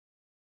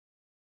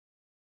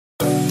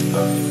We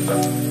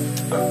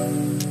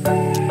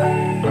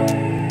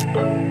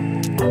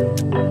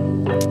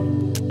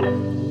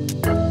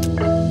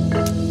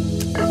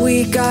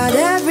got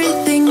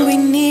everything we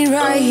need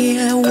right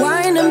here.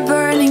 Wine and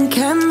burning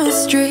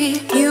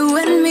chemistry. You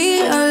and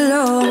me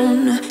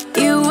alone.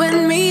 You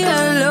and me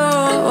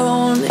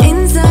alone.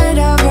 Inside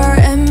of our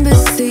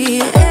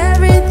embassy.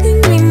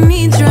 Everything we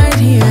need right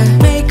here.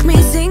 Make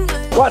me sing.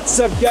 What's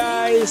up,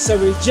 guys? So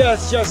we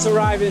just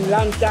arrived in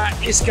Lanta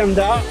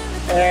Iskandar,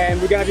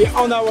 and we're gonna be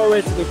on our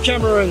way to the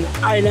Cameron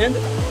Highland,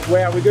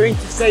 where we're going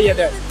to stay at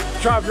the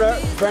Traveler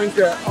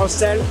Bunker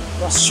Hostel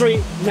for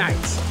 3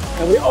 nighs.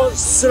 And we're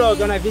also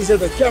gonna visit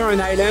the Cameron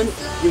Highland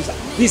with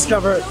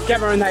Discover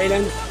Cameron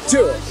Highland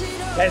Tour.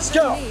 Let's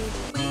go!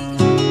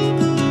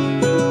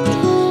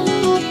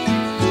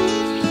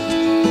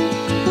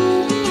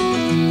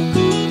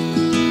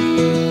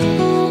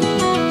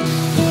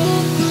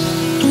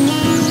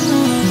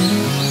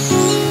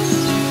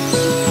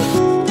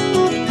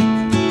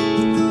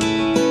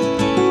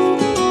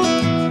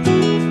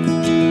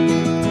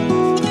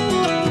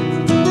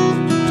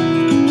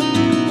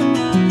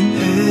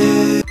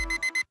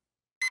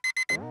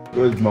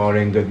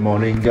 Good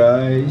morning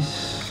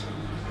guys.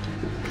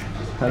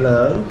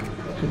 Hello,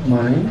 good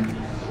morning.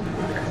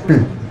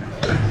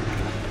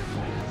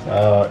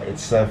 So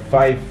it's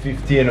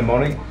 5:50 in the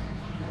morning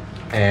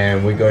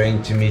and we're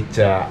going to meet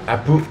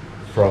Apu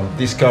from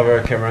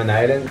Discover Cameron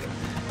Highland,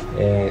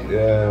 and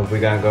we're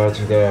gonna go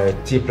to the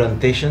tea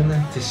plantation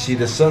to see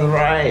the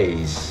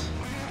sunrise.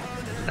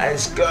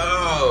 Let's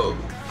go!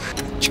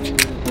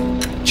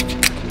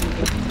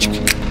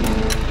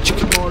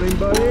 Good morning,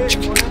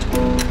 buddy.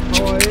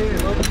 How are you?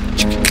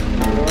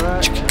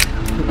 Alright.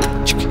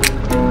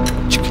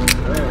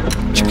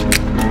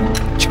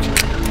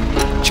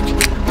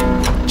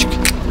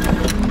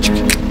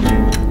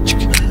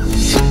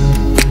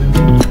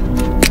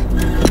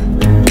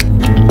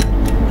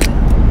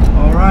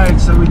 Alright,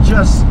 so we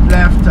just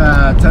left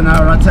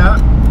Tanarata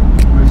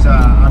with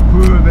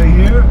Apu over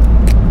here,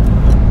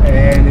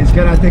 and it's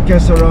gonna take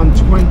us around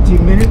 20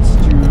 minutes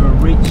to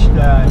reach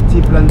the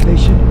tea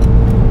plantation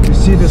to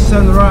see the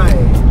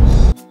sunrise.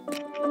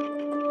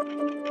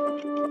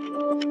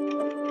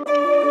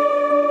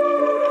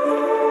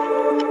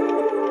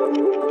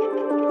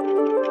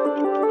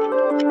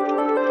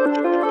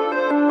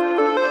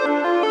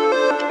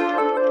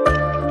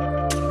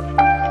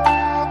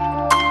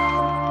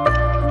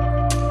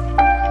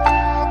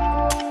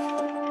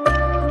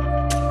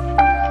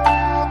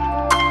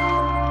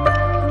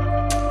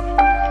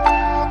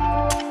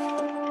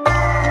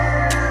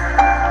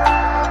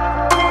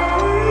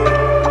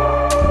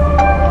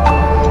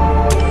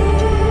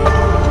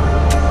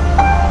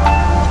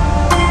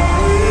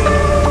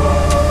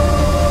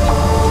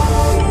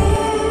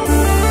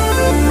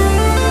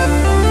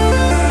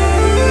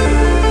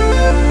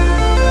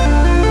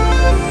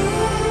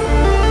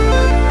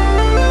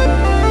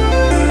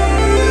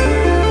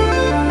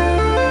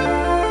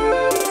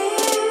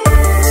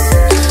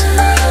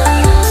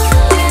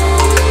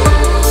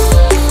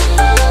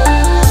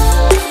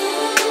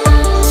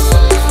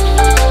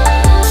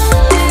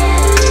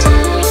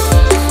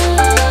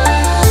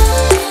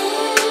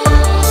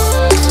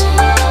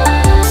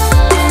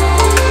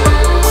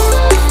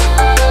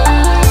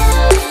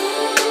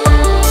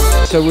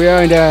 So we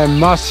are in the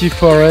mossy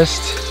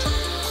forest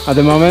at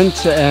the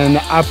moment, and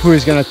Apu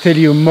is going to tell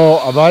you more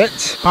about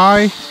it.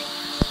 Hi,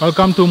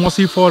 welcome to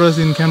Mossy Forest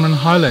in Cameron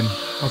Highland.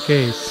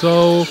 Okay,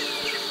 so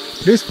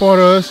this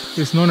forest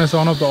is known as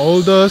one of the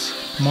oldest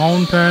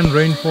mountain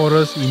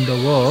rainforests in the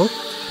world.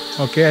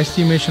 Okay,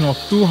 estimation of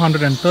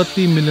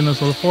 230 million years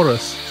old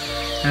forest,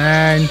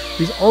 and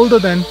it's older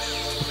than,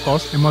 of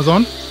course,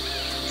 Amazon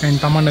and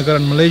Taman Negara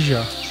in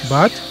Malaysia,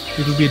 but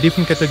it will be a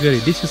different category.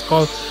 This is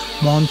called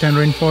mountain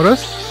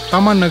rainforest.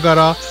 Taman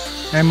Negara,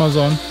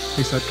 Amazon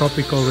is a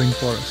tropical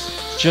rainforest.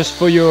 Just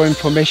for your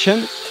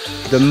information,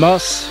 the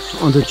moss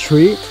on the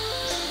tree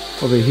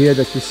over here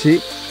that you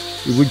see,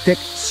 it will take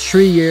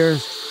 3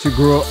 years to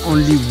grow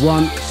only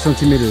 1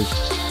 centimeter.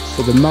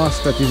 So the moss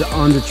that is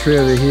on the tree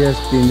over here has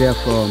been there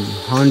for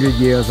 100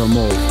 years or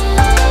more.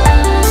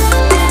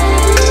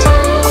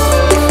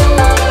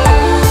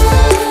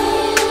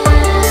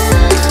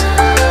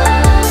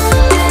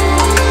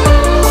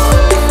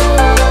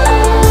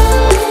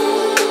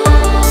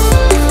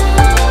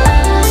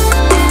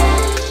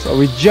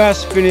 We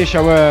just finished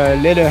our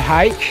little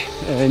hike,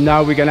 and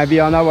now we're gonna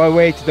be on our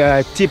way to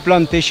the tea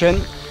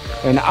plantation,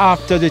 and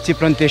after the tea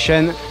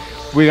plantation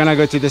we're gonna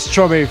go to the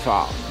strawberry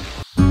farm.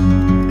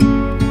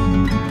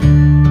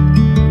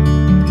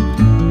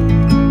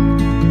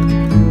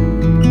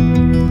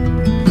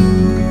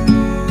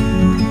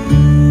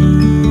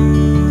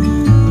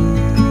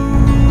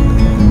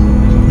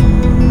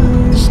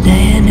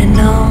 Standing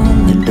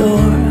on the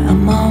door,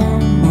 I'm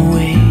on my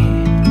way.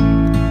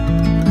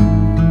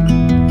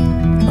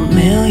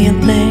 Million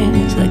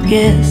things I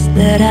guess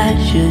that I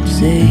should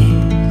say.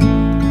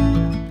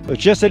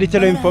 Just a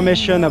little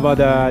information about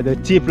the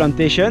tea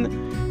plantation.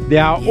 They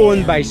are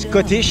owned by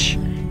Scottish,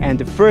 and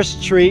the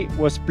first tree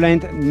was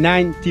planted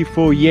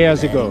 94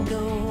 years ago.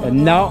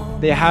 And now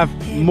they have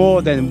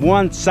more than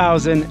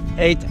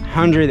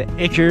 1,800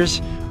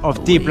 acres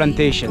of tea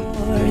plantation.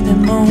 The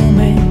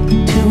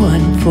moment to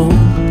unfold.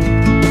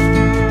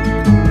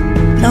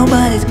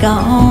 Nobody's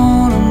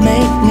gonna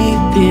make me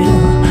feel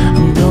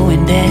I'm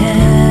going down.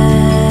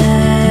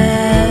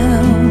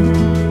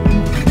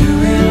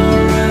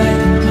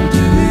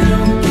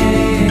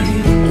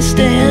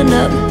 Stand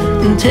up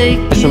and take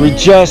So we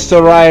just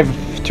arrived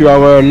to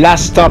our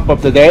last stop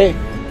of the day,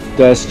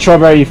 the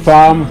strawberry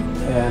farm,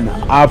 and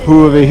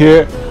Apu over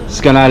here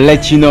is gonna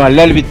let you know a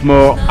little bit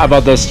more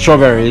about the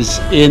strawberries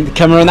in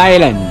Cameron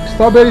Island.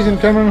 Strawberries in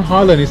Cameron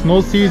Highland is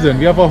no season.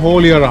 We have a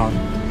whole year round.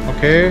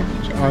 Okay.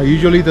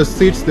 Usually the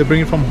seeds they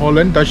bring it from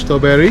Holland, Dutch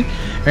strawberry,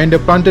 and they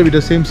plant it with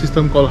the same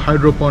system called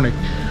hydroponic,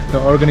 the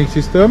organic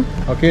system.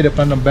 Okay, they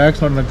plant the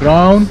bags on the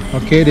ground.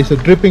 Okay, there's a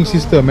dripping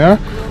system. Yeah,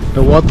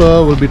 the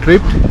water will be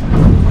dripped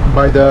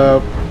by the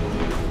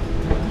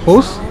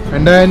hose,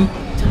 and then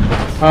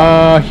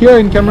here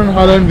in Cameron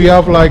Highland we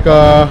have like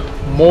a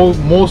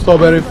more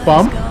strawberry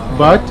farm,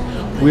 but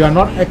we are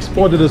not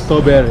exported the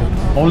strawberry,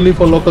 only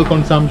for local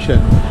consumption,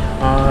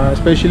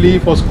 especially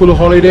for school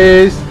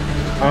holidays,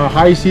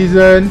 high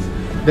season.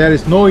 There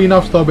is no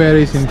enough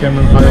strawberries in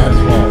Cameron Highland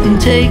as well.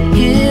 take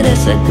it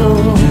as I go.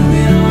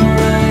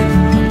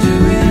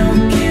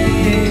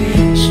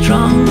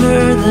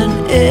 Stronger than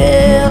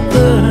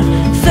ever,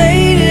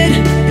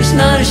 faded, it's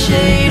not a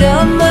shade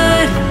of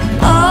mine.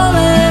 All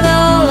in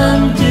all,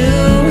 I'm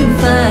doing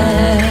fine.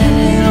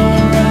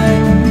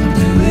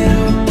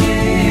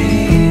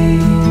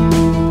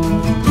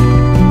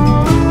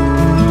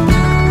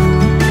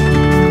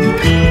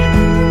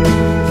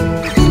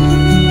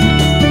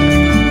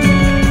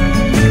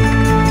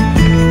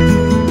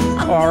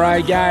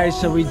 Alright guys,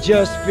 so we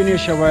just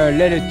finished our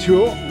little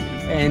tour,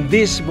 and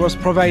this was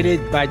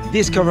provided by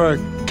Discover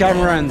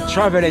Cameron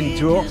Travel and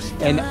Tour,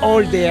 and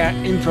all their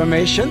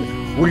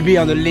information will be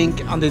on the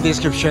link on the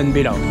description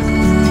below.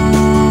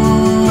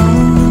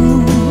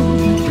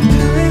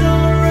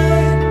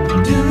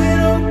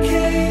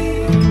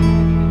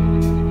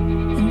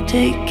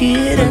 Take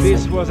it So as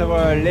this was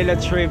our little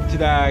trip to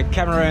the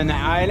Cameron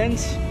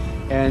Islands,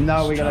 and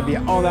now we're gonna be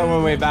on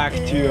our way back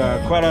to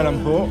Kuala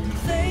Lumpur.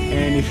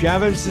 And if you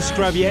haven't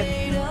subscribed yet,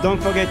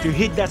 don't forget to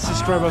hit that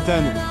subscribe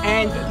button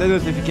and the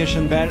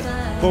notification bell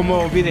for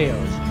more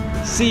videos.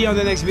 See you on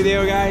the next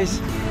video, guys.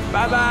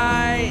 Bye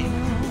bye.